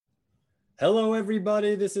Hello,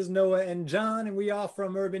 everybody. This is Noah and John, and we are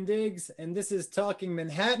from Urban Digs, and this is Talking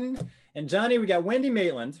Manhattan. And Johnny, we got Wendy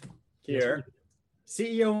Maitland Yes, here,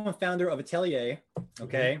 CEO and founder of Atelier,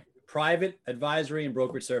 okay, private advisory and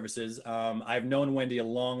brokerage services. I've known Wendy a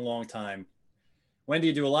long, long time. Wendy,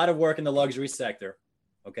 you do a lot of work in the luxury sector,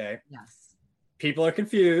 okay? Yes. People are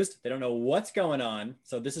confused. They don't know what's going on.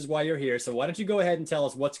 So this is why you're here. So why don't you go ahead and tell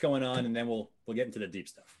us what's going on, and then we'll get into the deep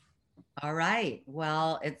stuff. All right.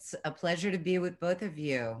 Well, it's a pleasure to be with both of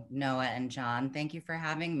you, Noah and John. Thank you for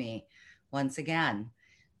having me once again.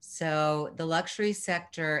 So the luxury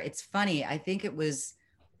sector, it's funny. I think it was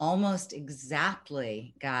almost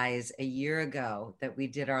exactly, guys, a year ago that we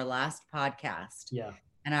did our last podcast. Yeah.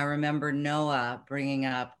 And I remember Noah bringing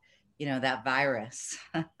up, that virus.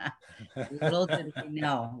 Little did we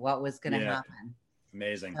know what was going to happen.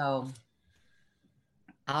 Amazing. So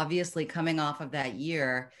obviously coming off of that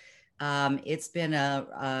year, it's been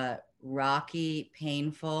a rocky,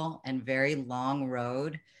 painful, and very long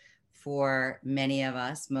road for many of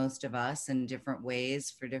us, most of us, in different ways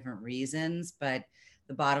for different reasons. But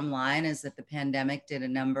the bottom line is that the pandemic did a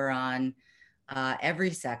number on every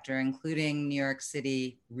sector, including New York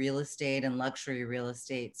City real estate and luxury real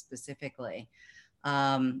estate specifically.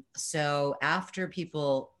 So after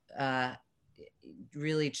people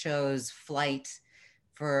really chose flight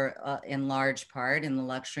for in large part in the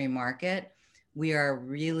luxury market, we are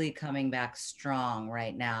really coming back strong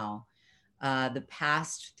right now. The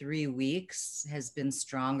past 3 weeks has been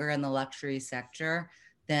stronger in the luxury sector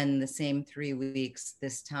than the same 3 weeks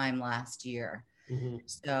this time last year. Mm-hmm.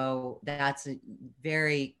 So that's a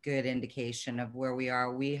very good indication of where we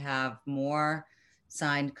are. We have more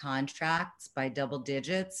signed contracts by double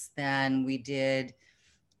digits than we did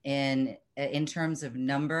in terms of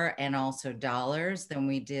number and also dollars than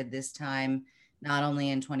we did this time, not only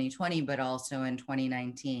in 2020, but also in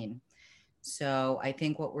 2019. So I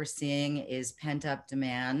think what we're seeing is pent up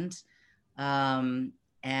demand. And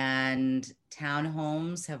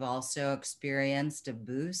townhomes have also experienced a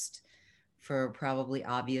boost for probably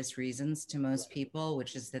obvious reasons to most people,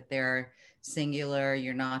 which is that they're singular,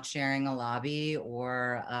 you're not sharing a lobby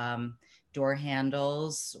or door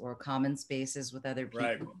handles or common spaces with other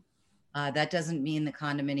people. Right. That doesn't mean the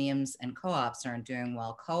condominiums and co-ops aren't doing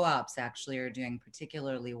well. Co-ops actually are doing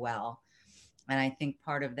particularly well. And I think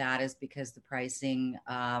part of that is because the pricing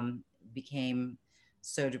became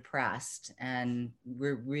so depressed, and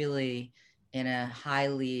we're really in a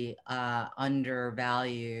highly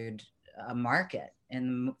undervalued market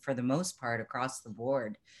for the most part across the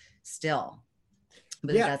board still.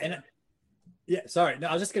 But sorry. No,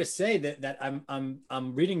 I was just gonna say that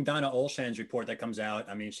I'm reading Donna Olshan's report that comes out.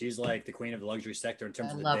 I mean, she's like the queen of the luxury sector in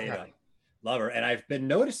terms of the data. Love her. And I've been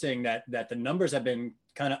noticing that the numbers have been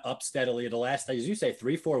kind of up steadily. The last, as you say,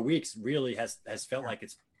 3-4 weeks really has felt like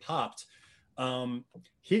it's popped.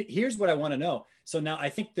 Here's what I want to know. So now I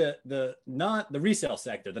think the resale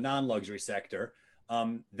sector, the non-luxury sector,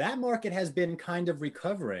 that market has been kind of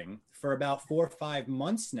recovering for about 4 or 5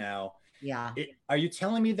 months now. Yeah. Are you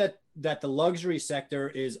telling me that the luxury sector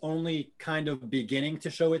is only kind of beginning to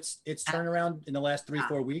show its turnaround in the last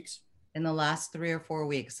 3-4 weeks? In the last 3 or 4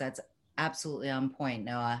 weeks, that's absolutely on point,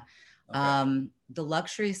 Noah. Okay. The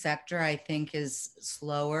luxury sector, I think, is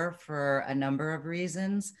slower for a number of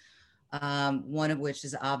reasons. One of which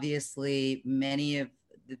is obviously many of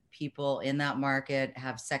the people in that market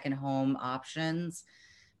have second home options.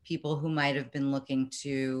 People who might have been looking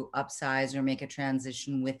to upsize or make a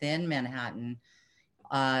transition within Manhattan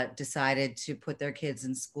decided to put their kids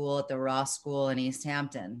in school at the Ross School in East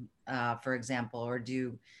Hampton, for example, or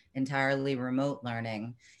do entirely remote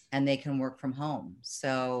learning, and they can work from home.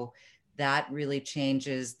 So that really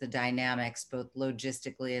changes the dynamics, both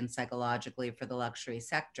logistically and psychologically, for the luxury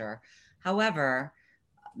sector. However,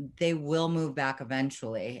 they will move back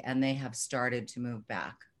eventually, and they have started to move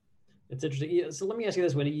back. It's interesting. So let me ask you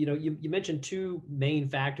this, Wendy. You mentioned two main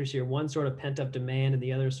factors here. One sort of pent up demand, and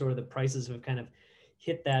the other sort of the prices have kind of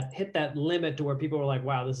hit that limit to where people are like,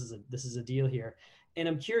 wow, this is a deal here. And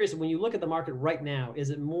I'm curious, when you look at the market right now, is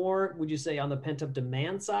it more, would you say, on the pent up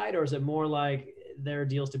demand side, or is it more like there are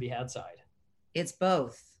deals to be had side? It's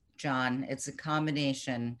both, John. It's a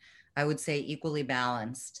combination. I would say equally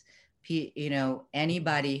balanced.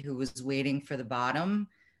 Anybody who was waiting for the bottom,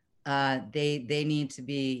 they need to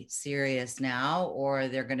be serious now, or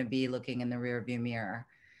they're going to be looking in the rearview mirror.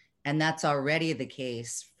 And that's already the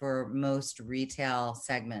case for most retail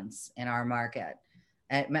segments in our market.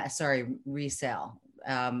 Resale,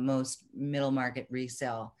 most middle market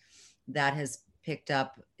resale. That has picked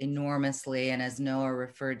up enormously. And as Noah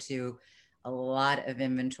referred to, A lot of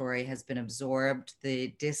inventory has been absorbed.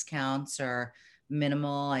 The discounts are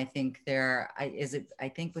minimal. I think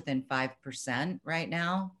I think within 5% right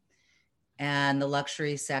now. And the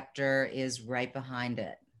luxury sector is right behind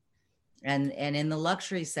it. And in the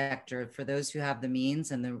luxury sector, for those who have the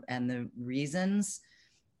means and the reasons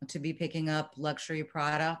to be picking up luxury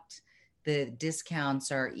product, the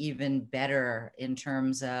discounts are even better in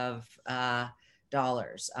terms of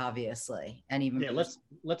dollars, obviously, and even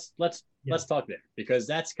let's talk there, because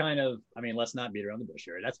that's kind of, I mean, let's not beat around the bush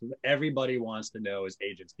here. That's what everybody wants to know as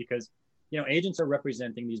agents, because agents are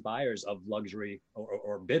representing these buyers of luxury,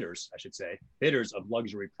 or bidders, I should say, bidders of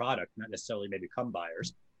luxury product, not necessarily maybe come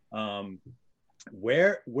buyers.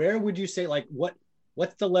 Where would you say, like,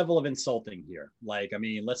 what's the level of insulting here? Like, I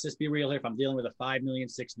mean, let's just be real here. If I'm dealing with a $5 million,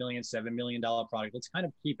 $6 million, $7 million product, let's kind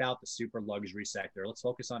of keep out the super luxury sector. Let's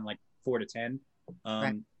focus on like 4 to 10.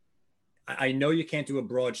 Right. I know you can't do a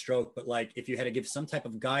broad stroke, but like, if you had to give some type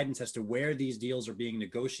of guidance as to where these deals are being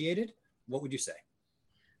negotiated, what would you say?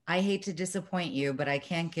 I hate to disappoint you, but I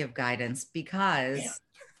can't give guidance because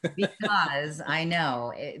I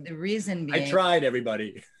know the reason being, I tried,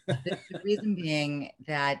 everybody. the reason being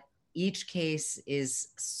that each case is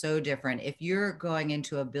so different. If you're going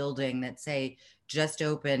into a building that, say, just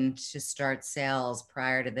opened to start sales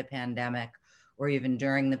prior to the pandemic or even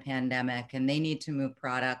during the pandemic, and they need to move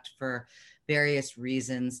product for various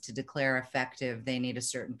reasons to declare effective, they need a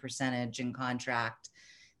certain percentage in contract.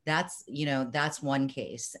 That's one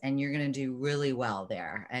case, and you're going to do really well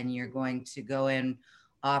there. And you're going to go in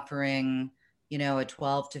offering, a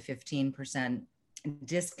 12 to 15%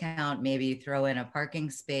 discount, maybe throw in a parking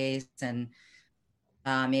space and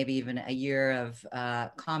maybe even a year of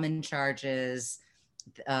common charges,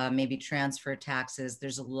 maybe transfer taxes.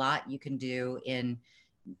 There's a lot you can do in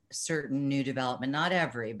certain new development, not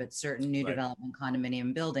every, but certain new development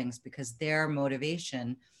condominium buildings, because their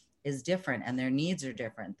motivation is different and their needs are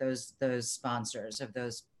different, those sponsors of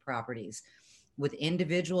those properties. With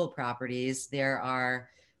individual properties, there are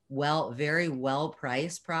very well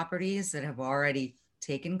priced properties that have already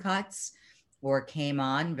taken cuts or came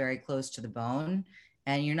on very close to the bone,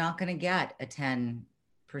 and you're not going to get a 10%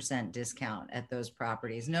 discount at those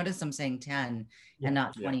properties. Notice I'm saying 10 and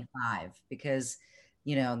not 25, because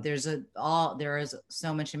there is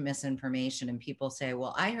so much misinformation, and people say,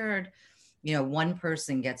 well, I heard one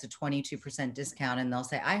person gets a 22% discount, and they'll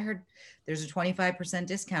say, I heard there's a 25%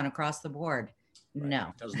 discount across the board. Right. No,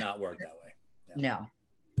 it does not work that way. No.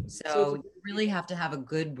 So you really have to have a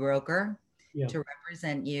good broker to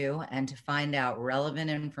represent you and to find out relevant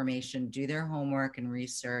information, do their homework and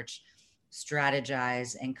research,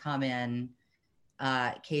 strategize, and come in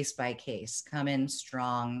case by case, come in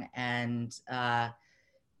strong, and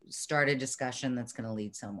start a discussion that's going to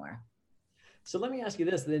lead somewhere. So let me ask you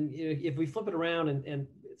this, then, if we flip it around and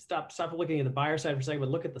stop looking at the buyer side for a second, but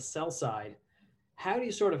look at the sell side, how do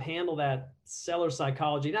you sort of handle that seller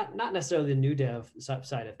psychology? Not necessarily the new dev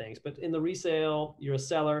side of things, but in the resale, you're a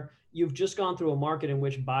seller, you've just gone through a market in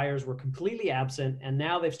which buyers were completely absent and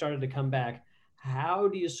now they've started to come back. How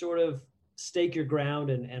do you sort of stake your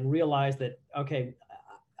ground and realize that, okay,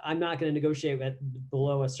 I'm not going to negotiate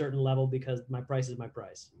below a certain level because my price is my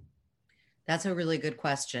price? That's a really good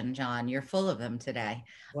question, John. You're full of them today.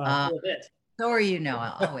 Well, so are you,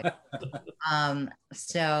 Noah, always.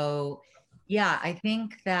 So yeah, I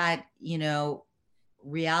think that,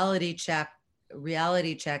 reality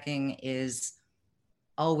checking is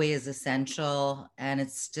always essential, and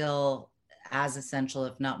it's still as essential,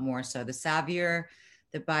 if not more so. The savvier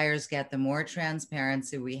that buyers get, the more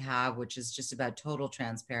transparency we have, which is just about total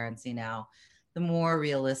transparency now, the more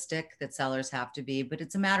realistic that sellers have to be. But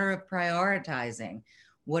it's a matter of prioritizing.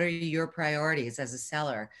 What are your priorities as a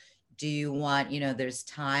seller? Do you want, there's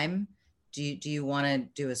time. Do you want to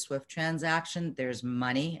do a swift transaction? There's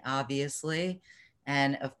money, obviously.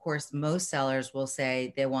 And of course, most sellers will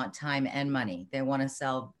say they want time and money. They want to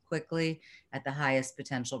sell quickly at the highest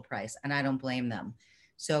potential price. And I don't blame them.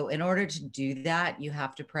 So in order to do that, you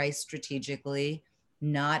have to price strategically,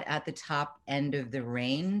 not at the top end of the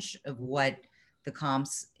range of what the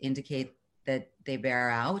comps indicate that they bear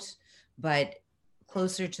out, but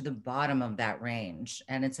closer to the bottom of that range.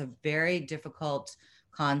 And it's a very difficult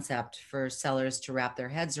concept for sellers to wrap their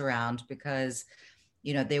heads around, because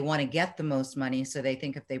they want to get the most money, so they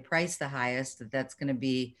think if they price the highest, that's going to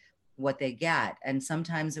be what they get. And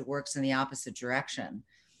sometimes it works in the opposite direction.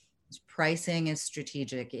 Pricing is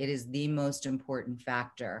strategic. It is the most important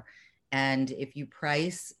factor. And if you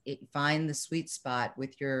find the sweet spot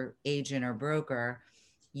with your agent or broker,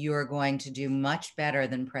 you're going to do much better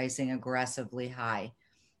than pricing aggressively high.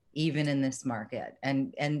 even in this market.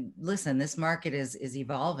 And listen, this market is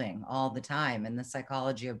evolving all the time, and the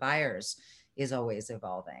psychology of buyers is always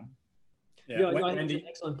evolving. Yeah, I think it's an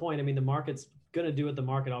excellent point. I mean, the market's going to do what the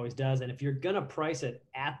market always does. And if you're going to price it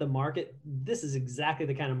at the market, this is exactly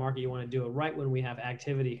the kind of market you want to do it right when we have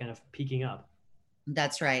activity kind of peaking up.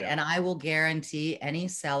 That's right. Yeah. And I will guarantee any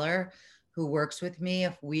seller who works with me,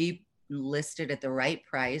 if we list it at the right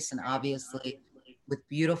price, and obviously with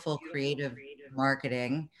beautiful creative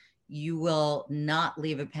marketing, you will not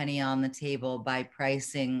leave a penny on the table by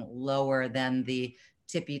pricing lower than the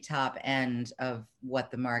tippy top end of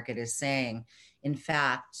what the market is saying. In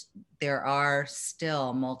fact, there are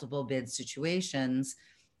still multiple bid situations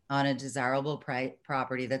on a desirable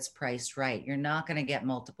property that's priced right. You're not going to get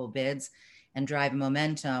multiple bids and drive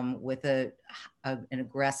momentum with an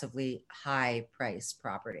aggressively high price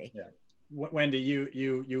property. Yeah. Wendy,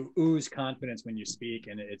 you ooze confidence when you speak,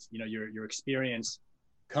 and it's, you know, your experience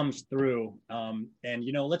comes through. And,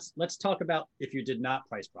 you know, let's talk about if you did not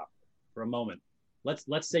price properly for a moment.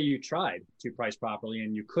 Let's say you tried to price properly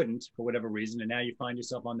and you couldn't for whatever reason, and now you find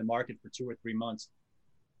yourself on the market for 2 or 3 months.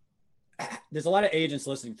 There's a lot of agents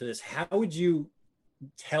listening to this. How would you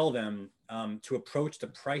tell them to approach the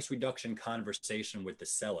price reduction conversation with the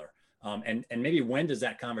seller? And maybe when does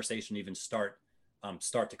that conversation even start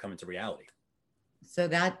to come into reality? So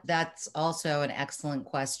that's also an excellent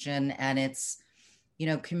question. And it's, you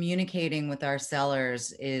know, communicating with our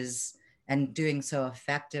sellers is, and doing so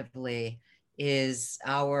effectively, is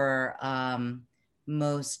our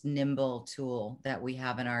most nimble tool that we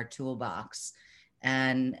have in our toolbox.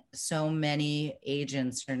 And so many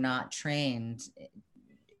agents are not trained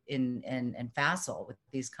in facile with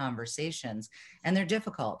these conversations, and they're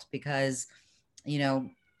difficult because, you know,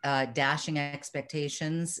 dashing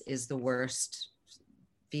expectations is the worst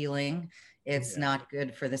feeling. It's not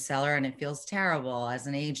good for the seller, and it feels terrible as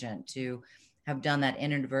an agent to have done that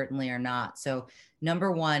inadvertently or not. So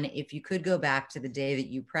number one, if you could go back to the day that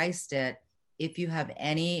you priced it, if you have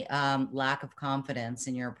any lack of confidence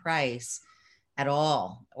in your price at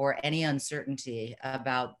all, or any uncertainty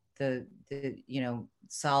about the you know,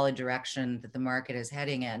 solid direction that the market is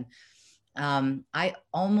heading in, I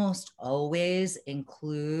almost always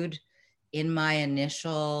include in my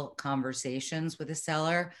initial conversations with a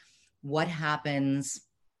seller what happens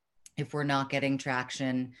if we're not getting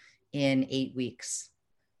traction in 8 weeks.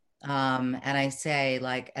 And I say,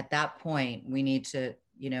 like, at that point, we need to,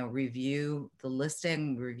 you know, review the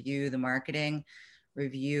listing, review the marketing,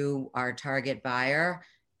 review our target buyer,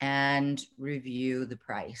 and review the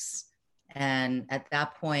price. And at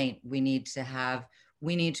that point, we need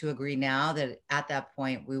to agree now that at that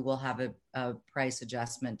point, we will have a price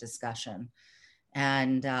adjustment discussion.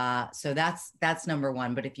 And so that's number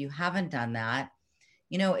one. But if you haven't done that,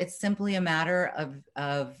 you know, it's simply a matter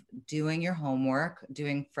of doing your homework,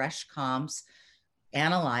 doing fresh comps,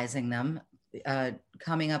 analyzing them,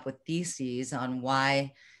 coming up with theses on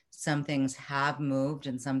why some things have moved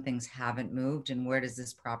and some things haven't moved, and where does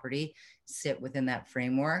this property sit within that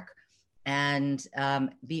framework, and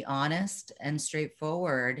be honest and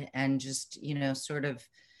straightforward, and just, you know, sort of,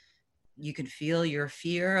 you could feel your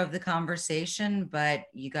fear of the conversation, but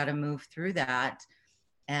you got to move through that,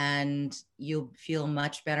 and you'll feel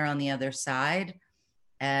much better on the other side.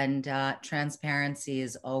 And transparency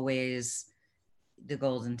is always the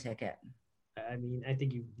golden ticket. I mean, I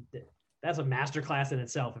think that's a masterclass in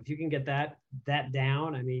itself. If you can get that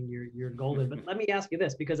down, I mean, you're golden. But let me ask you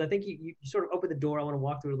this, because I think you sort of opened the door. I want to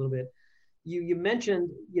walk through it a little bit. You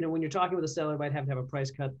mentioned, you know, when you're talking with a seller, might have to have a price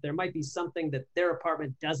cut. There might be something that their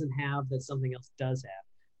apartment doesn't have that something else does have.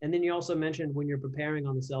 And then you also mentioned when you're preparing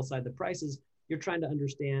on the sell side, the prices, you're trying to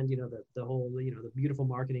understand, you know, the whole, you know, the beautiful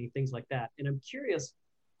marketing, things like that. And I'm curious,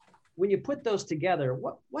 when you put those together,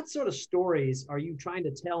 what sort of stories are you trying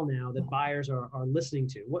to tell now that buyers are listening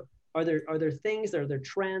to? What are there things, are there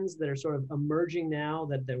trends that are sort of emerging now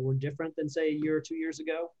that were different than, say, a year or 2 years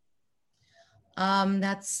ago?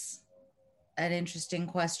 That's an interesting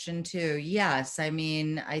question too. Yes. I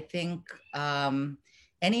mean, I think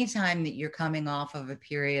anytime that you're coming off of a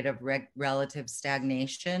period of relative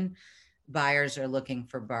stagnation, buyers are looking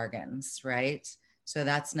for bargains, right? So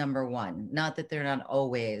that's number one. Not that they're not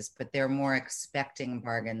always, but they're more expecting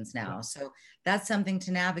bargains now. So that's something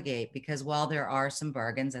to navigate, because while there are some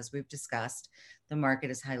bargains, as we've discussed, the market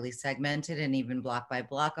is highly segmented, and even block by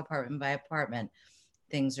block, apartment by apartment,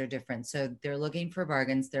 things are different. So they're looking for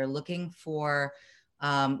bargains. They're looking for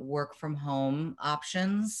work from home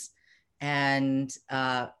options and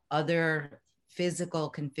other physical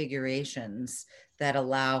configurations that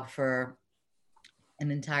allow for an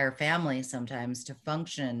entire family sometimes to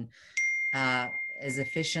function as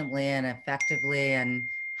efficiently and effectively and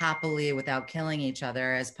happily without killing each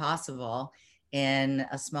other as possible in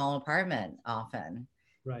a small apartment often.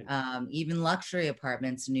 Right. Even luxury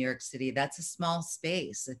apartments in New York City, that's a small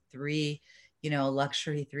space, luxury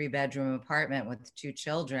 3-bedroom apartment with 2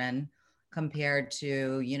 children compared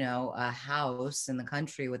to, a house in the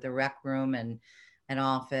country with a rec room and an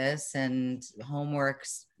office and homework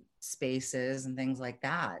spaces and things like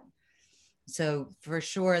that. So for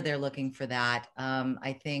sure, they're looking for that.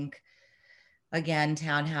 I think, again,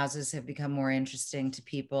 townhouses have become more interesting to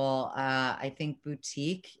people. I think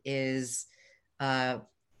boutique is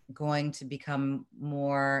going to become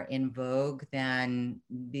more in vogue than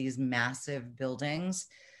these massive buildings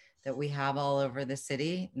that we have all over the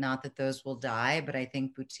city. Not that those will die, but I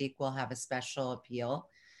think boutique will have a special appeal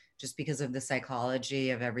just because of the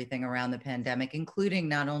psychology of everything around the pandemic, including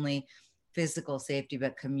not only physical safety,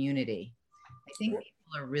 but community. I think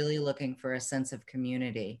people are really looking for a sense of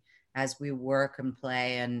community as we work and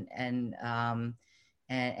play and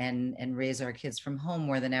raise our kids from home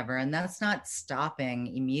more than ever. And that's not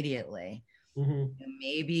stopping immediately. Mm-hmm.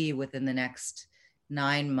 Maybe within the next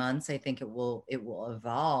 9 months, I think it will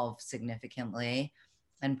evolve significantly.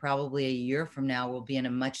 And probably a year from now, we'll be in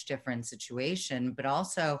a much different situation. But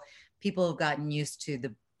also, people have gotten used to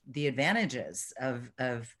the advantages of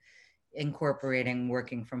incorporating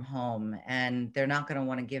working from home, and they're not going to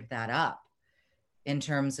want to give that up in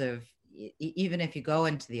terms of even if you go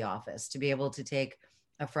into the office, to be able to take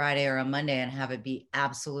a Friday or a Monday and have it be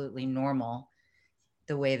absolutely normal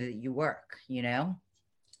the way that you work,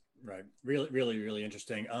 Right. Really, really, really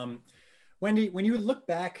interesting. Wendy, when you look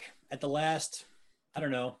back at the last, I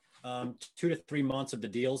don't know, 2 to 3 months of the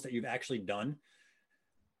deals that you've actually done,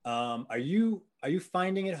 are you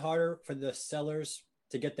finding it harder for the sellers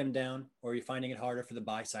to get them down, or are you finding it harder for the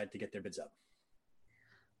buy side to get their bids up?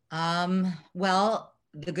 Well,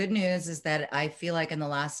 the good news is that I feel like in the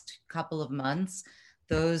last couple of months,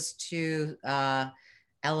 those two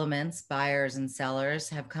elements, buyers and sellers,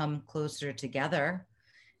 have come closer together.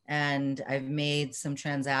 And I've made some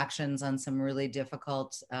transactions on some really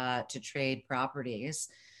difficult to trade properties.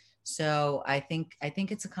 So I think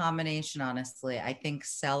it's a combination, honestly. I think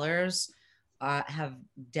sellers have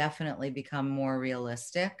definitely become more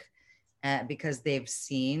realistic because they've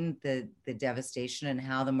seen the devastation and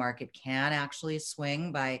how the market can actually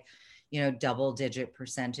swing by, double-digit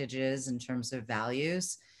percentages in terms of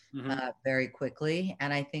values very quickly.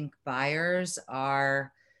 And I think buyers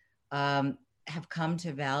are have come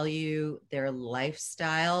to value their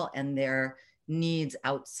lifestyle and their needs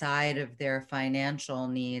outside of their financial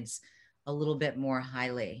needs a little bit more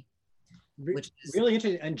highly, which is really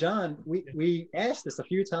interesting. And John, we asked this a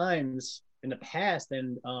few times in the past,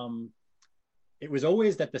 and it was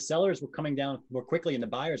always that the sellers were coming down more quickly and the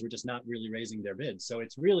buyers were just not really raising their bids. So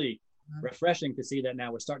it's really refreshing to see that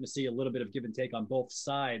now we're starting to see a little bit of give and take on both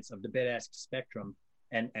sides of the bid-ask spectrum,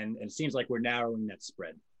 and it seems like we're narrowing that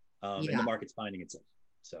spread, and the market's finding itself.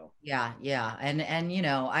 So yeah, and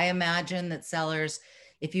I imagine that sellers,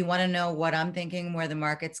 if you want to know what I'm thinking, where the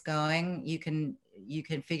market's going, you can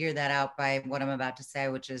figure that out by what I'm about to say,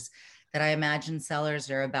 which is that I imagine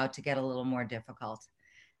sellers are about to get a little more difficult.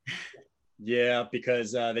 Yeah,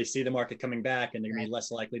 because they see the market coming back and they're going to be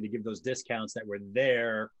less likely to give those discounts that were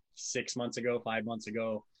there 6 months ago, 5 months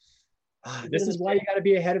ago. This is why you got to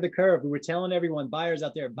be ahead of the curve. We were telling everyone, buyers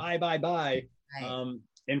out there, buy. Right.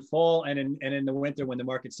 In fall and in the winter when the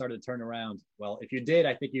market started to turn around. Well, if you did,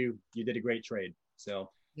 I think you did a great trade. So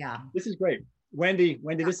yeah, this is great. Wendy,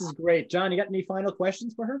 this is great. John, you got any final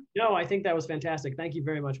questions for her? No, I think that was fantastic. Thank you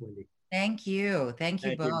very much, Wendy. Thank you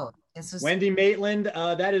both. This was Wendy Maitland.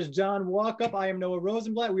 That is John Walkup. I am Noah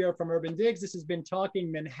Rosenblatt. We are from Urban Digs. This has been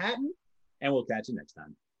Talking Manhattan, and we'll catch you next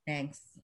time. Thanks.